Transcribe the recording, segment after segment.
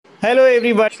Hello,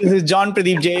 everybody. This is John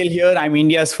Pradeep Jail here. I'm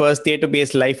India's first theatre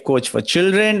based life coach for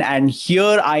children. And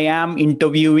here I am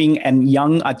interviewing a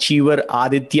young achiever,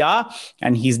 Aditya.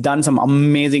 And he's done some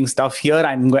amazing stuff here.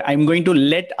 I'm going to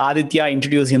let Aditya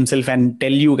introduce himself and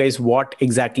tell you guys what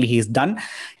exactly he's done.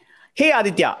 Hey,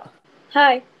 Aditya.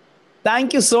 Hi.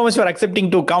 Thank you so much for accepting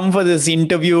to come for this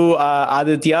interview,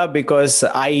 Aditya, because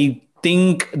I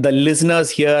think the listeners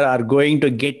here are going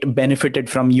to get benefited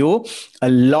from you a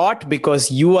lot because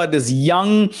you are this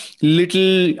young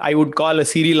little, I would call a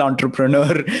serial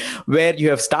entrepreneur, where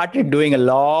you have started doing a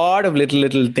lot of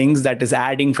little things that is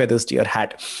adding feathers to your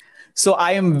hat. So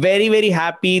I am very, very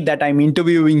happy that I'm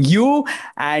interviewing you,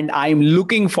 and I'm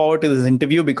looking forward to this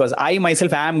interview because I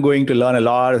myself am going to learn a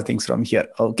lot of things from here.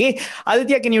 Okay.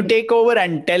 Aditya, can you take over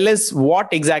and tell us what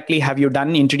exactly have you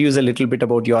done? Introduce a little bit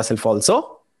about yourself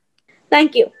also.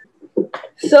 Thank you.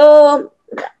 So,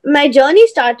 my journey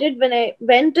started when I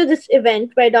went to this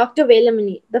event by Dr.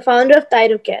 Velamani, the founder of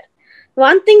Thyrocare.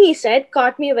 One thing he said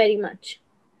caught me very much.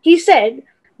 He said,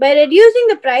 by reducing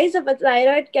the price of a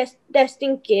thyroid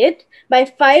testing kit by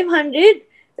 500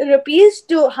 rupees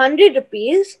to 100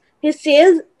 rupees, his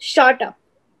sales shot up.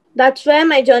 That's where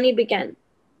my journey began.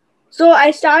 So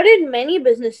I started many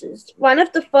businesses. One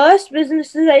of the first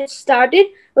businesses I started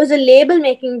was a label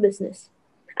making business.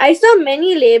 I saw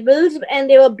many labels and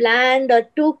they were bland or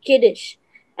too kiddish.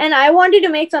 And I wanted to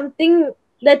make something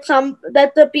that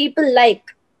the people like,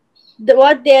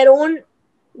 what their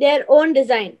own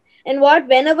design. And what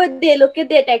whenever they look at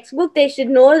their textbook, they should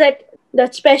know that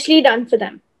that's specially done for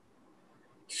them.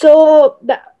 So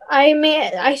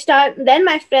I start then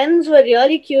my friends were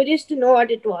really curious to know what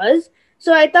it was.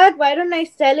 So I thought, why don't I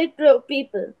sell it to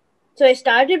people? So I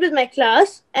started with my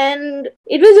class and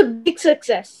it was a big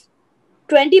success.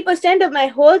 20% of my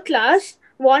whole class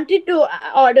wanted to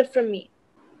order from me.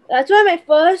 That's where my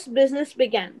first business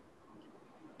began.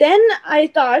 Then I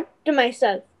thought to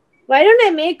myself, why don't I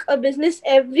make a business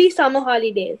every summer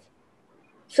holidays?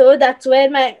 So that's where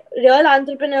my real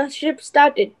entrepreneurship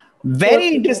started. Very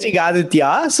interesting,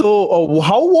 Aditya. So,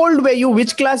 how old were you?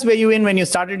 Which class were you in when you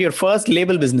started your first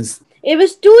label business? It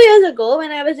was 2 years ago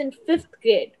when I was in fifth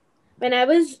grade, when I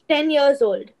was 10 years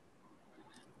old.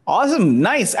 Awesome,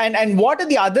 nice. And what are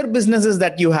the other businesses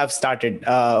that you have started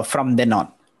from then on?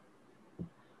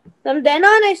 From then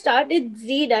on, I started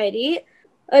Z Diary,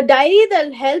 a diary that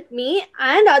will help me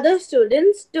and other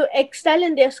students to excel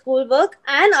in their schoolwork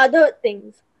and other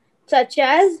things, such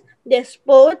as their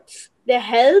sports, their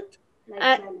health,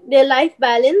 their life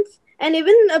balance, and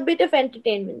even a bit of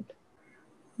entertainment.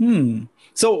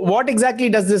 So, what exactly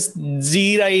does this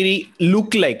Z diary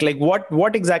look like? Like,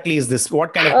 what exactly is this?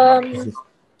 What kind of product is Um, this?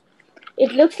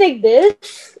 it looks like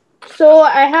this. So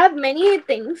I have many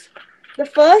things. The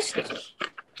first,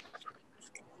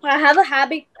 I have a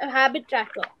habit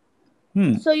tracker.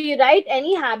 So you write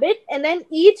any habit, and then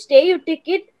each day you tick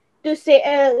it to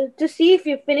see if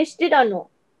you finished it or no.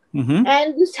 Mm-hmm.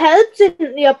 And this helps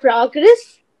in your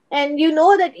progress. And you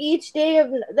know that each day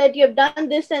that you've done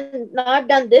this and not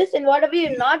done this, and whatever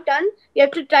you've not done, you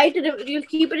have to try to you'll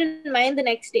keep it in mind the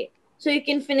next day so you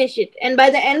can finish it. And by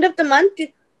the end of the month,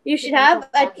 you should have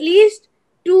at least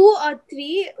 2 or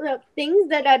 3 things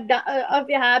that are of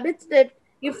your habits that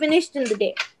you finished in the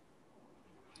day.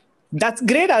 That's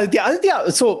great, Aditya.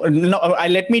 Aditya, so no,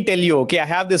 let me tell you, okay, I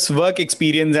have this work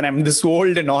experience and I'm this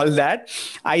old and all that.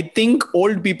 I think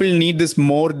old people need this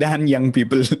more than young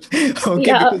people, okay,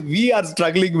 Yeah, because we are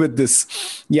struggling with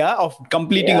this, yeah, of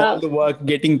completing all yeah, the work,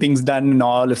 getting things done, and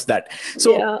all of that.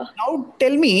 So yeah. now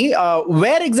tell me,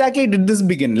 where exactly did this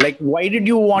begin? Like, why did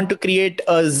you want to create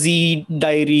a Z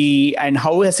diary and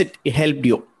how has it helped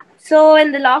you? So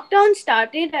when the lockdown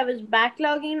started, I was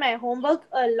backlogging my homework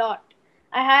a lot.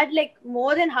 I had like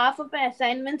more than half of my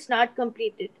assignments not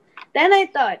completed. Then I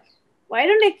thought, why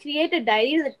don't I create a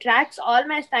diary that tracks all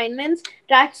my assignments,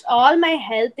 tracks all my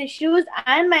health issues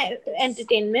and my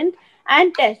entertainment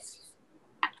and tests.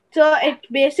 So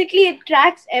it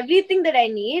tracks everything that I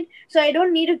need. So I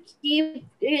don't need to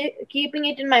keeping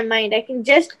it in my mind. I can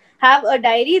just have a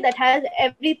diary that has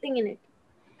everything in it.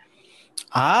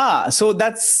 So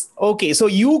that's okay. So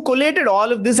you collated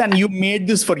all of this and you made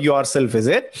this for yourself, is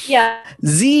it? Yeah.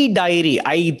 Z Diary.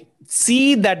 I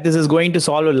see that this is going to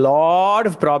solve a lot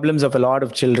of problems of a lot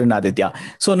of children, Aditya.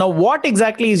 So now, what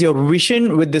exactly is your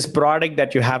vision with this product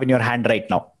that you have in your hand right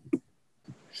now?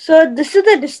 So this is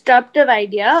a disruptive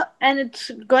idea, and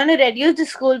it's going to reduce the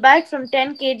school bag from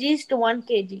 10 kgs to 1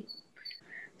 kg.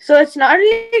 So it's not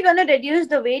only going to reduce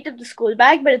the weight of the school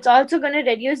bag, but it's also going to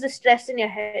reduce the stress in your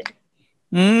head.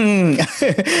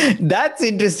 That's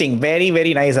interesting. Very,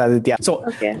 very nice, Aditya. So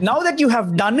Okay. now that you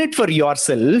have done it for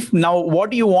yourself, now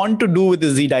what do you want to do with the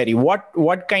Z Diary?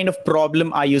 What kind of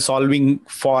problem are you solving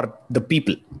for the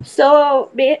people? So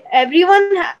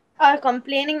everyone are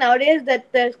complaining nowadays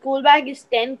that the school bag is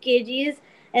 10 kgs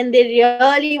and they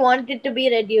really want it to be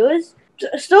reduced.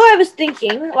 So I was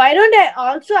thinking, why don't I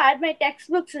also add my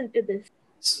textbooks into this?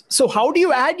 So how do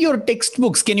you add your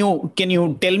textbooks? Can you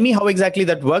tell me how exactly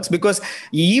that works? Because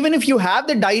even if you have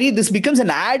the diary, this becomes an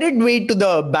added weight to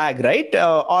the bag, right?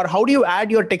 Or how do you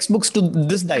add your textbooks to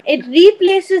this diary? It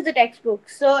replaces the textbook.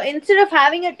 So instead of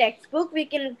having a textbook, we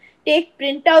can take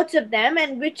printouts of them,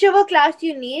 and whichever class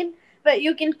you need, but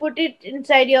you can put it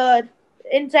inside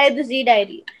the Z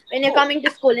diary when you're coming to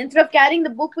school instead of carrying the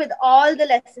book with all the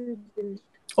lessons in it.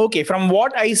 Okay, from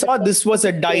what I saw, this was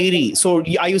a diary. So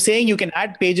are you saying you can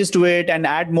add pages to it and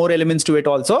add more elements to it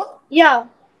also? Yeah,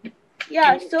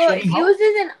 Can you so show it me how?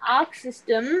 uses an arc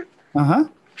system Uh-huh.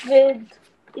 with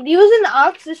it uses an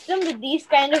arc system with these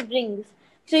kind of rings.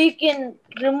 So you can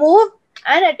remove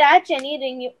and attach any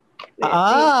ring you.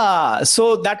 Wait.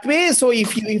 So that way, so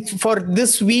if for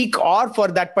this week or for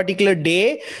that particular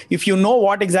day, if you know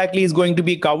what exactly is going to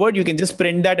be covered, you can just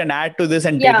print that and add to this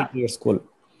and take Yeah. it to your school.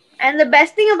 And the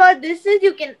best thing about this is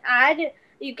you can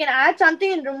add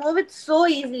something and remove it so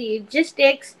easily. It just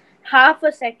takes half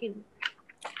a second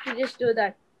to just do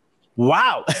that.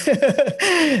 Wow.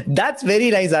 That's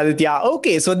very nice, Aditya.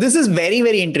 Okay, so this is very,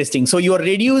 very interesting. So you are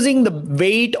reducing the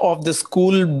weight of the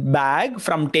school bag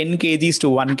from 10 kgs to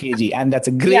 1 kg, and that's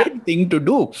a great Yeah. thing to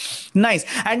do. Nice.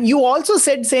 And you also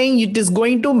said saying it is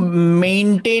going to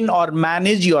maintain or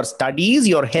manage your studies,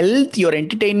 your health, your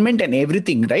entertainment, and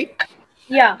everything, right?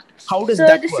 Yeah. How does So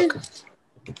that this work? is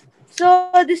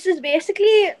this is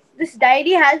basically, this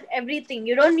diary has everything.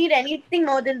 You don't need anything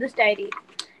more than this diary.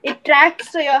 It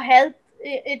tracks your health.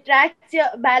 It tracks your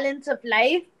balance of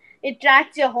life. It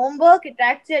tracks your homework. It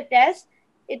tracks your test.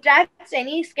 It tracks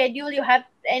any schedule you have,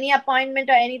 any appointment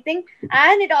or anything,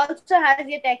 and it also has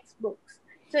your textbooks.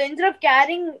 So instead of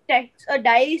carrying a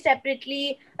diary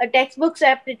separately, a textbook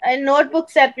separate, a notebook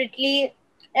separately,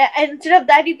 instead of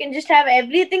that, you can just have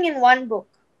everything in one book.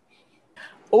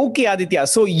 Okay, Aditya.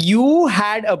 So you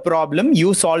had a problem,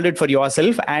 you solved it for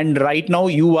yourself, and right now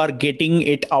you are getting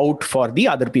it out for the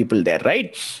other people there,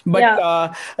 right? But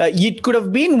Yeah. it could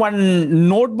have been one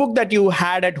notebook that you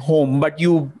had at home, but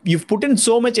you've put in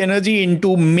so much energy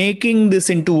into making this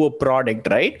into a product,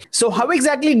 right? So how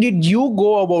exactly did you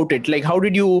go about it? Like, how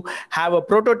did you have a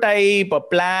prototype, a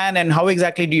plan, and how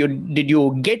exactly did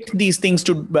you get these things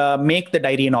to make the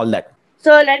diary and all that?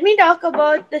 So let me talk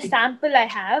about the sample I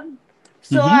have.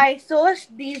 So Mm-hmm. I sourced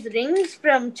these rings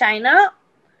from China.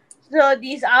 So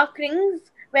these arc rings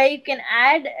where you can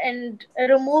add and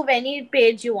remove any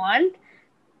page you want.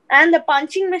 And the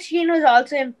punching machine was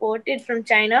also imported from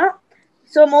China.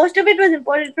 So most of it was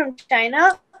imported from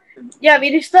China. Yeah,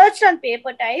 we researched on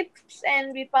paper types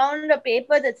and we found a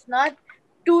paper that's not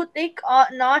too thick or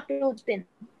not too thin.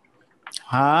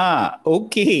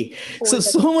 Okay.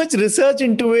 So much research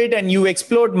into it, and you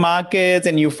explored markets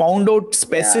and you found out Yeah.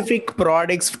 specific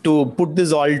products to put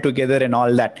this all together and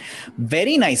all that.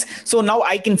 Very nice. So now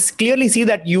I can clearly see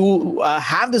that you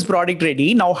have this product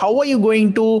ready. Now, how are you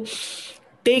going to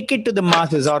take it to the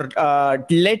masses or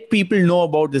let people know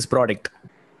about this product?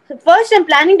 So first, I'm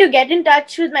planning to get in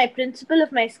touch with my principal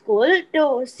of my school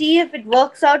to see if it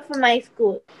works out for my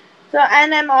school. So,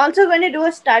 and I'm also going to do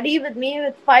a study with me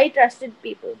with 5 trusted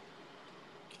people.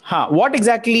 What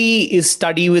exactly is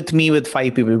study with me with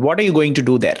 5 people? What are you going to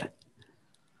do there?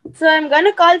 So I'm going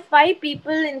to call 5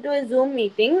 people into a Zoom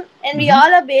meeting, and we Mhm.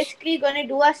 all are basically going to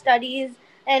do our studies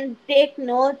and take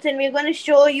notes, and we're going to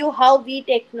show you how we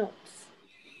take notes.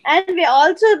 And we're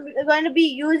also going to be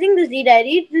using the Z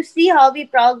Diary to see how we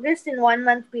progress in 1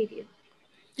 month period.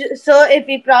 So if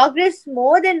we progress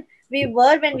more than we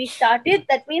were when we started,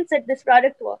 that means that this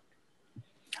product worked.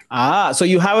 So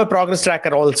you have a progress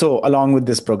tracker also along with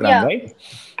this program, Yeah. right?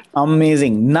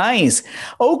 Amazing, nice.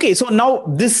 Okay, so now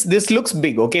this looks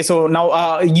big. Okay, so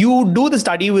now you do the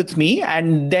study with me,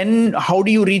 and then how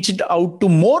do you reach it out to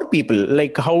more people?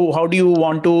 Like how do you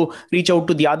want to reach out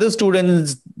to the other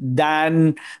students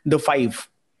than the 5?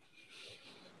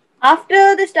 After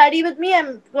the study with me,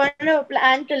 I'm going to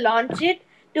plan to launch it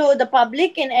to the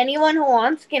public, and anyone who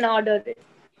wants can order it.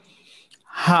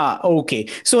 Okay.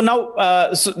 So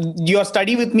now, so your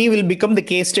study with me will become the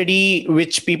case study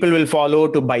which people will follow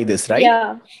to buy this, right?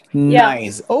 Yeah. Yeah.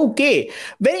 Nice. Okay.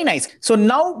 Very nice. So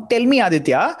now tell me,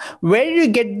 Aditya, where do you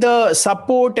get the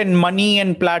support and money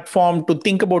and platform to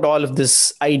think about all of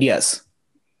these ideas?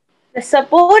 The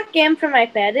support came from my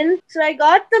parents. So I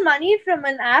got the money from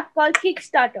an app called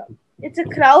Kickstarter. It's a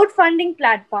crowdfunding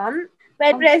platform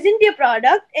where you present your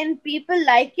product and people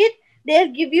like it.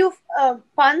 They'll give you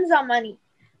funds or money.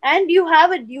 And you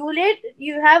have a due date.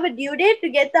 You have a due date to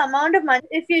get the amount of money.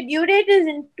 If your due date is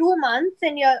in 2 months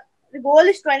and your goal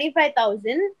is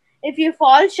 25,000, if you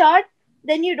fall short,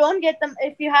 then you don't get them.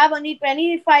 If you have only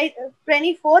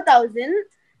 24,000,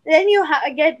 then you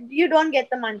don't get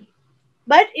the money.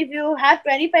 But if you have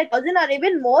 25,000 or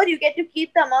even more, you get to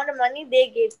keep the amount of money they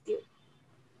gave you.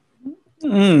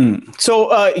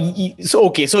 So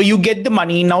okay, so you get the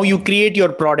money, now you create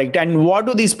your product, and what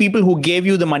do these people who gave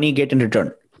you the money get in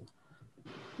return?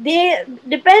 They,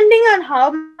 depending on how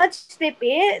much they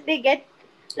pay, they get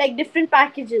like different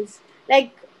packages.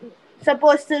 Like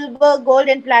suppose silver, gold,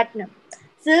 and platinum.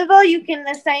 Silver, you can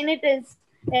assign it as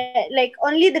like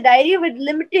only the diary with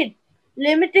limited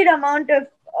amount of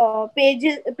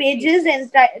pages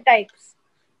and types.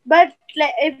 But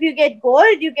like, if you get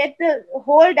gold, you get the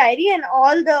whole diary and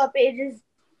all the pages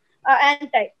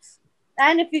and types.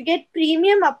 And if you get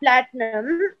premium or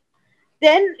platinum,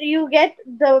 then you get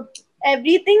the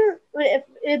everything. If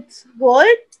it's gold,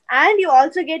 and you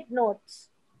also get notes.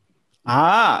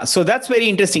 So that's very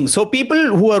interesting. So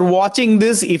people who are watching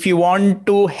this, if you want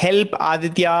to help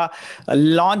Aditya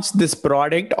launch this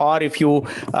product, or if you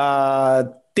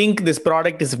think this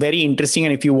product is very interesting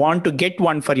and if you want to get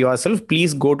one for yourself,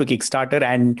 please go to Kickstarter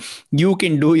and you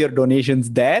can do your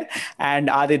donations there, and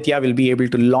Aditya will be able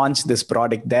to launch this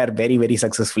product there very, very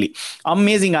successfully.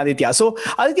 Amazing, Aditya. So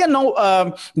Aditya, now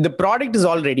the product is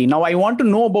all ready. Now I want to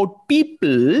know about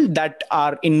people that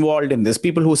are involved in this,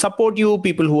 people who support you,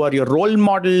 people who are your role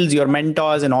models, your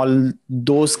mentors, and all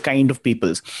those kind of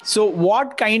people. So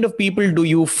what kind of people do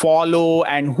you follow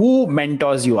and who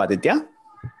mentors you, Aditya?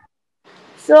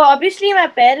 So obviously, my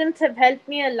parents have helped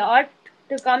me a lot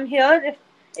to come here.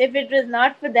 If it was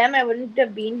not for them, I wouldn't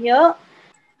have been here.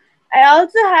 I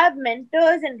also have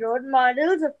mentors and role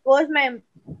models. Of course, my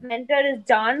mentor is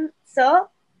John, sir.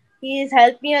 He's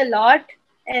helped me a lot,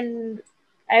 and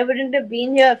I wouldn't have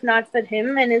been here if not for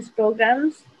him and his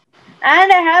programs.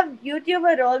 And I have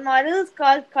YouTuber role models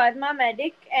called Karma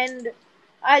Medic and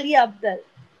Ali Abdul.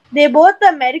 They both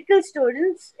are medical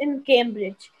students in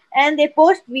Cambridge, and they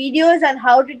post videos on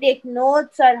how to take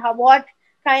notes or what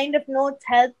kind of notes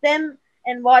help them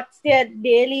and what's their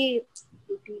daily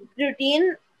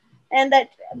routine, and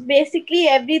that basically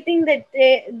everything that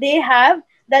they have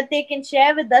that they can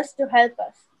share with us to help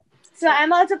us. So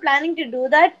I'm also planning to do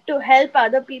that to help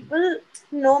other people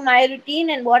know my routine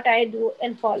and what I do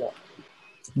and follow.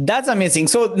 That's amazing.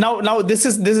 So now this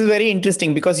is very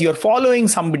interesting because you're following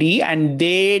somebody and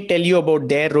they tell you about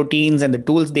their routines and the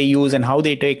tools they use and how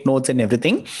they take notes and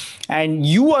everything, and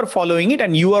you are following it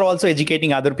and you are also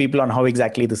educating other people on how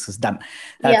exactly this is done.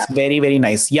 That's very, very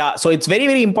nice. Yeah. So it's very,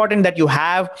 very important that you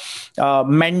have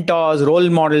mentors, role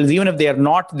models, even if they are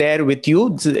not there with you,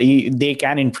 they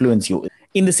can influence you.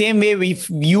 In the same way, if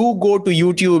you go to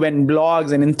YouTube and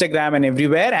blogs and Instagram and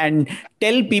everywhere and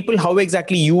tell people how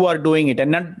exactly you are doing it,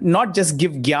 and not just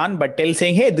give gyan, but tell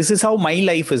saying, hey, this is how my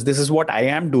life is, this is what I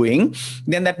am doing,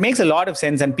 then that makes a lot of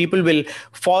sense and people will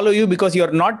follow you, because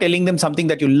you're not telling them something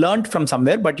that you learned from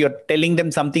somewhere, but you're telling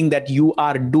them something that you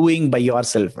are doing by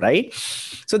yourself, right?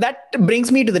 So that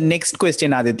brings me to the next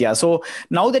question, Aditya. So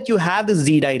now that you have the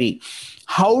Z Diary,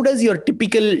 how does your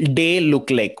typical day look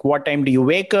like? What time do you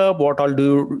wake up? What all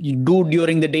do you do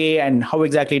during the day? And how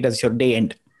exactly does your day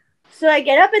end? So I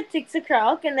get up at 6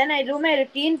 o'clock and then I do my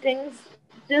routine things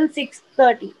till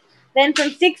 6:30. Then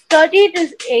from 6:30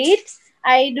 to 8,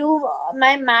 I do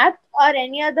my math or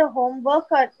any other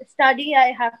homework or study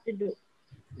I have to do.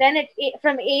 Then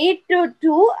from 8 to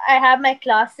 2, I have my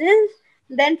classes.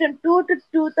 Then from 2 to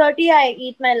 2:30, I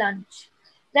eat my lunch.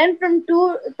 Then from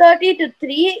 2:30 to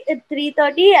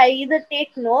 3:30, I either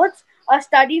take notes or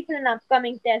study for an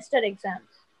upcoming test or exam.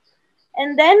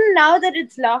 And then now that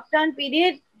it's lockdown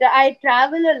period, I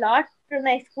travel a lot to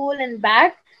my school and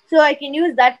back, so I can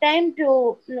use that time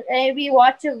to maybe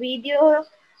watch a video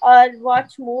or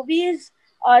watch movies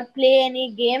or play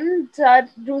any games or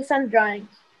do some drawing.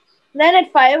 Then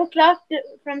at 5 o'clock,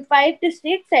 from 5 to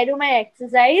 6, I do my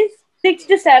exercise. 6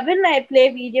 to 7, I play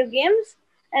video games,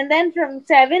 and then from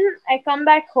 7, I come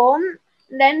back home.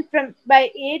 Then from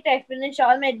by 8, I finish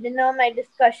all my dinner, my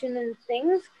discussion, and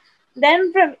things.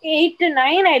 Then from 8 to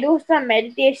 9, I do some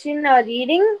meditation or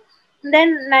reading.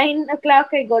 Then 9 o'clock,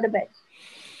 I go to bed.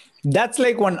 That's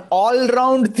like one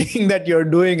all-round thing that you're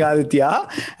doing, Aditya.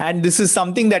 And this is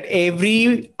something that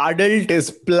every adult is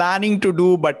planning to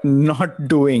do but not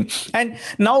doing. And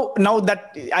now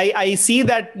that I see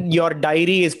that your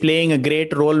diary is playing a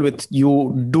great role with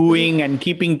you doing and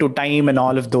keeping to time and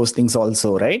all of those things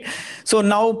also, right? So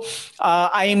now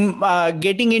I'm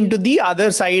getting into the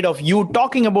other side of you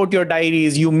talking about your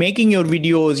diaries, you making your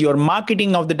videos, your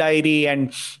marketing of the diary,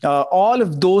 and all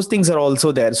of those things are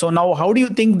also there. So now, how do you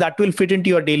think that will fit into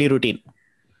your daily routine?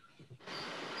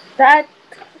 That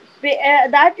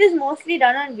that is mostly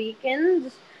done on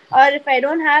weekends, or if I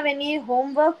don't have any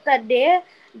homework that day,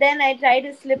 then I try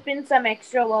to slip in some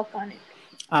extra work on it.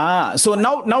 So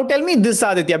now tell me this,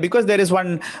 Aditya, because there is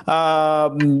one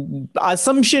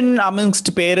assumption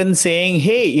amongst parents saying,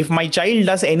 "Hey, if my child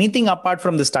does anything apart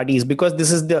from the studies, because this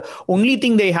is the only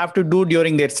thing they have to do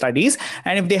during their studies,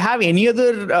 and if they have any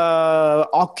other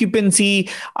occupancy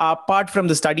apart from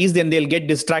the studies, then they'll get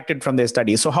distracted from their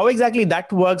studies." So how exactly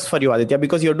that works for you, Aditya?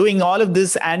 Because you're doing all of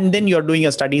this and then you're doing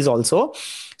your studies also.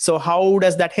 So how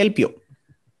does that help you?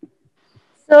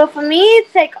 So for me,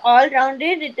 it's like all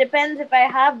rounded. It depends if I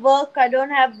have work, I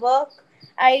don't have work.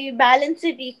 I balance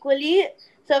it equally.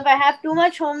 So if I have too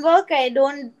much homework, I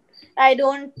don't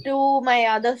do my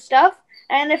other stuff.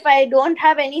 And if I don't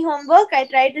have any homework, I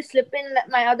try to slip in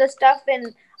my other stuff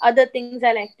and other things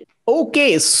I like to.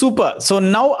 Okay, super. So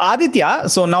now, Aditya,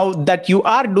 so now that you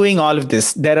are doing all of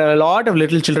this, there are a lot of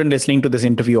little children listening to this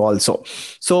interview also.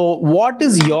 So, what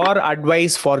is your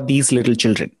advice for these little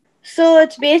children? So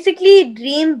it's basically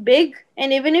dream big,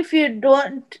 and even if you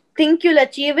don't think you'll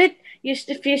achieve it,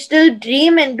 if you still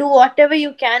dream and do whatever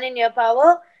you can in your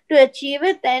power to achieve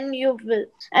it, then you will.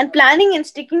 And planning and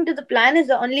sticking to the plan is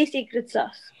the only secret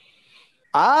sauce.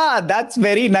 That's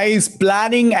very nice.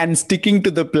 Planning and sticking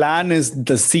to the plan is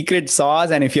the secret sauce.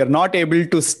 And if you're not able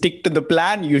to stick to the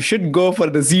plan, you should go for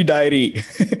the Z Diary.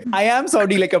 I am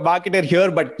sounding like a marketer here,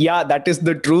 but yeah, that is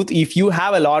the truth. If you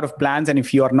have a lot of plans and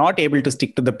if you are not able to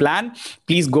stick to the plan,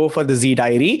 please go for the Z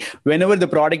Diary. Whenever the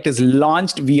product is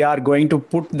launched, we are going to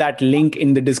put that link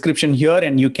in the description here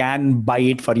and you can buy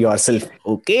it for yourself.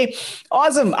 Okay.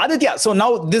 Awesome. Aditya. So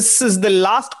now this is the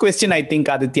last question, I think,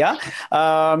 Aditya.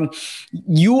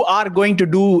 You are going to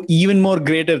do even more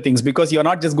greater things because you're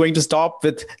not just going to stop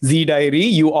with Z Diary.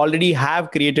 You already have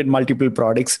created multiple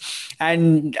products.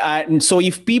 And so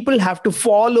if people have to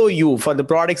follow you for the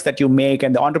products that you make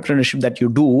and the entrepreneurship that you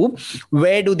do,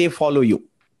 where do they follow you?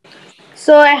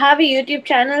 So I have a YouTube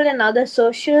channel and other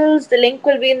socials. The link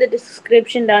will be in the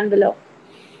description down below.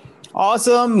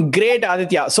 Awesome, great,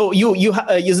 Aditya. So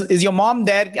is your mom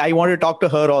there? I want to talk to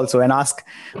her also and ask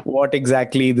what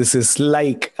exactly this is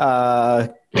like.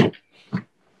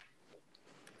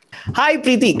 Hi,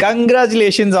 Preeti.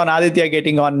 Congratulations on Aditya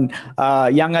getting on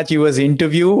Young Achievers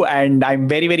interview. And I'm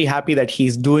very, very happy that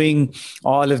he's doing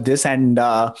all of this. And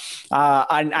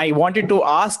I wanted to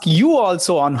ask you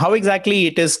also on how exactly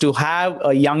it is to have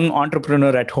a young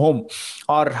entrepreneur at home,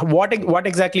 or what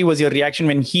exactly was your reaction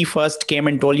when he first came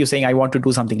and told you saying, I want to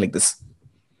do something like this?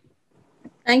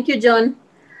 Thank you, John.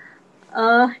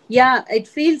 Yeah, it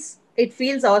feels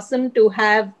awesome to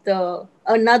have the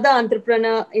another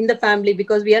entrepreneur in the family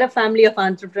because we are a family of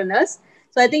entrepreneurs.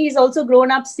 So I think he's also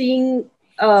grown up seeing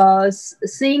us,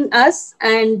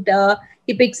 and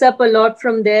he picks up a lot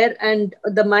from there. And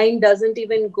the mind doesn't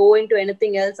even go into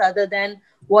anything else other than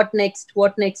what next,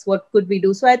 what next, what could we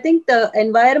do. So I think the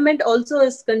environment also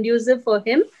is conducive for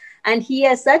him, and he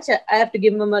as such, I have to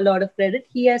give him a lot of credit.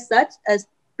 He as such as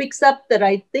picks up the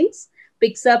right things,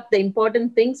 picks up the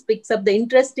important things, picks up the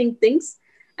interesting things.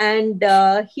 And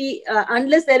he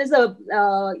unless there is a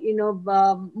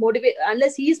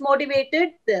unless he's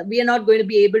motivated, we are not going to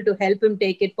be able to help him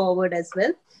take it forward as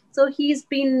well. So he's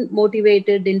been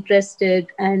motivated, interested,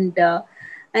 and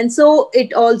so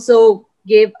it also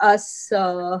gave us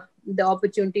the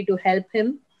opportunity to help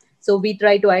him. So we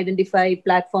try to identify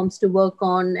platforms to work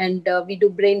on, and we do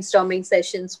brainstorming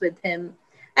sessions with him.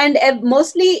 And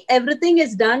mostly everything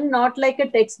is done not like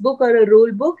a textbook or a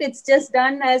rule book. It's just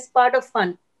done as part of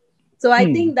fun. So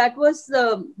I think that was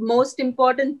the most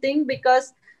important thing,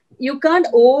 because you can't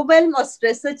overwhelm or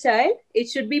stress a child. It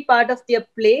should be part of their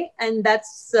play, and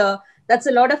that's a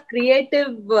lot of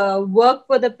creative work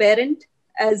for the parent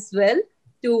as well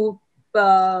to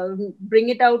bring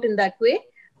it out in that way.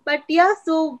 But yeah,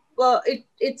 so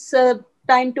it's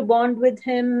time to bond with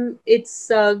him. It's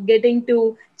getting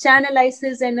to channelize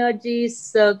his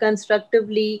energies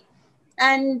constructively,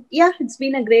 and yeah, it's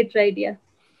been a great ride. Yeah.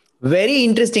 Very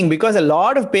interesting, because a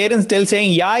lot of parents still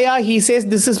saying, yeah, he says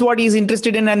this is what he's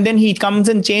interested in, and then he comes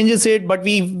and changes it. But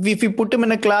if we put him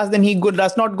in a class, then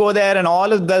does not go there, and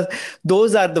all of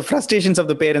those are the frustrations of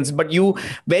the parents. But you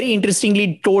very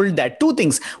interestingly told that two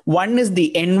things. One is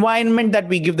the environment that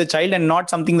we give the child, and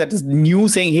not something that is new,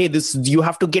 saying, hey, this you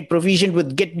have to get proficient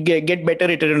with, get better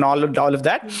at it, and all of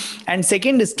that. And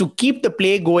second is to keep the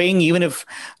play going, even if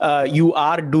you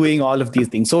are doing all of these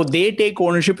things. So they take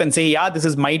ownership and say, yeah, this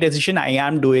is my decision, I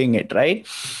am doing it, right?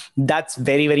 That's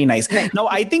very, very nice. Right. Now,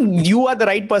 I think you are the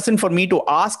right person for me to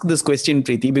ask this question,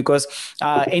 Preeti, because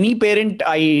any parent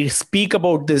I speak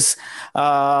about this,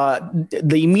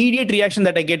 the immediate reaction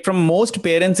that I get from most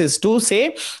parents is to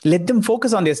say, let them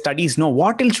focus on their studies. No,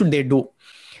 what else should they do?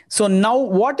 So now,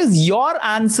 what is your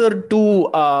answer to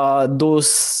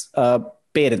those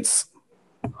parents?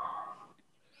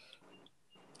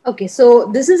 Okay, so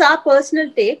this is our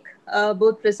personal take,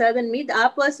 both Prasad and me. Our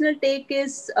personal take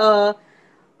is a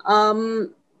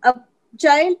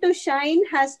child to shine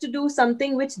has to do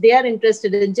something which they are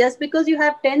interested in. Just because you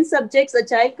have 10 subjects, a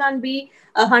child can't be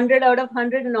 100 out of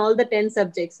 100 in all the 10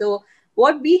 subjects. So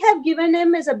what we have given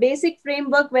him is a basic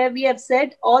framework where we have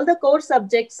said all the core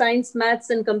subjects, science, maths,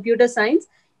 and computer science,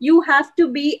 you have to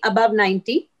be above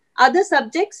 90. Other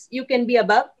subjects, you can be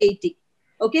above 80.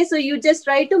 Okay, so you just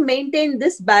try to maintain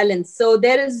this balance. So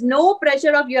there is no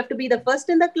pressure of you have to be the first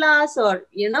in the class, or,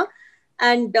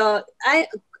 and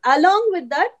along with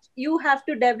that, you have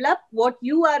to develop what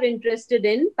you are interested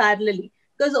in parallelly.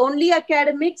 Because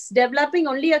developing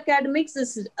only academics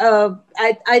is,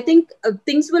 I think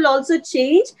things will also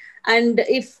change. And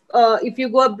if you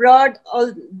go abroad,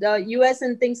 all the US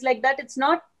and things like that, it's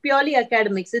not purely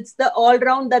academics. It's the all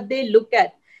round that they look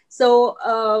at. So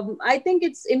I think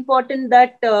it's important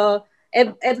that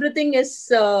everything is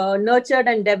nurtured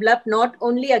and developed, not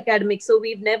only academics. So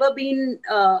we've never been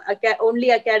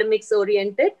only academics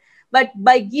oriented. But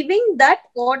by giving that,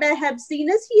 what I have seen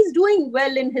is he's doing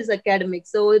well in his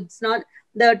academics. So it's not,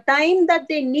 the time that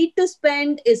they need to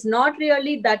spend is not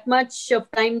really that much of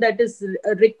time that is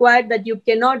required, that you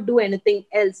cannot do anything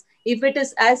else. If it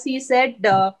is, as he said,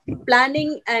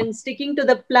 planning and sticking to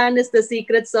the plan is the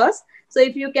secret sauce. So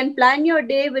if you can plan your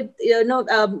day with,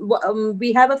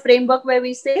 we have a framework where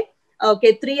we say,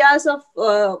 okay, 3 hours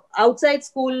of outside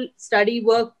school study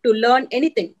work to learn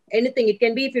anything. It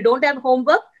can be, if you don't have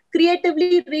homework,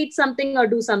 creatively read something or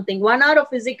do something. 1 hour of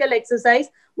physical exercise,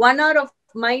 1 hour of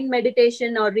mind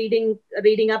meditation or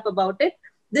reading up about it.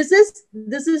 This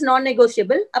is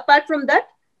non-negotiable. Apart from that,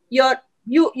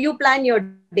 you plan your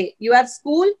day. You have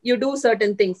school, you do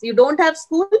certain things. You don't have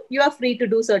school, you are free to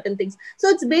do certain things. So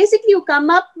it's basically you come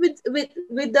up with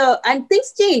the, and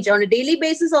things change on a daily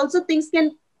basis. Also things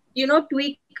can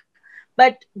tweak,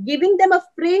 but giving them a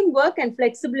framework and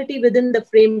flexibility within the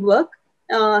framework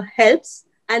helps.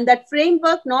 And that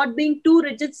framework not being too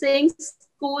rigid, saying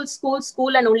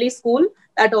school and only school,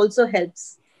 that also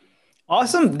helps.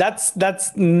 Awesome. That's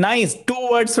nice. 2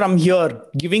 words from here: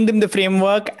 giving them the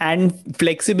framework and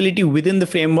flexibility within the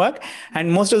framework. And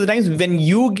most of the times when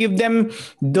you give them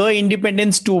the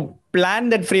independence to plan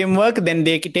that framework, then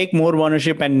they take more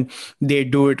ownership and they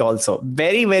do it also.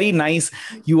 Very, very nice.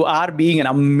 You are being an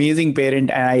amazing parent,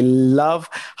 and I love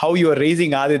how you are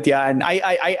raising Aditya, and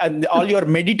I and all your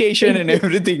meditation and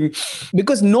everything,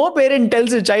 because no parent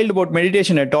tells a child about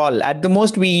meditation at all. At the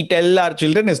most we tell our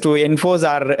children is to enforce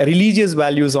our religious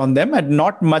values on them, and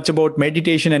not much about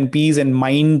meditation and peace and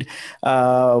mind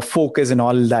focus and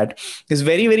all that. It's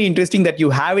very, very interesting that you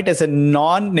have it as a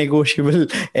non-negotiable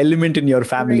element in your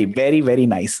family. Right. Very, very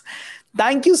nice.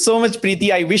 Thank you so much, Preeti.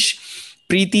 I wish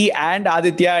Preeti and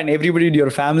Aditya and everybody in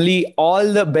your family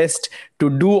all the best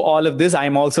to do all of this.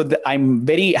 I'm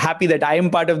very happy that I am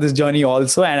part of this journey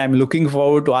also, and I'm looking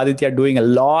forward to Aditya doing a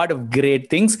lot of great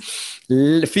things.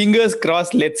 Fingers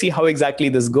crossed. Let's see how exactly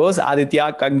this goes.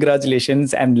 Aditya,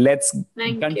 congratulations, and let's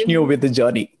continue with the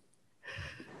journey.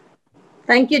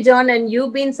 Thank you, John, and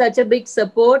you've been such a big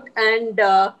support, and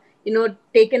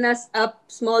taken us up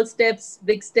small steps,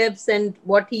 big steps, and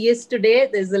what he is today.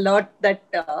 There's a lot that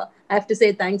I have to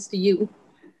say thanks to you.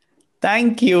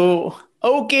 Thank you.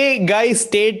 Okay, guys,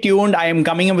 stay tuned. I am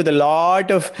coming up with a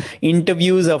lot of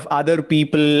interviews of other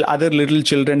people, other little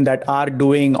children that are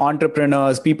doing,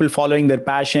 entrepreneurs, people following their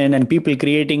passion, and people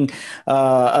creating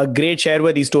a great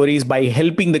share-worthy stories by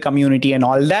helping the community and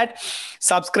all that.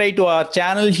 Subscribe to our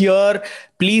channel here.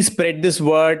 Please spread this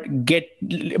word. Get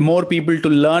more people to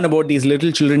learn about these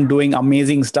little children doing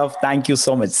amazing stuff. Thank you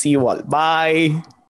so much. See you all. Bye.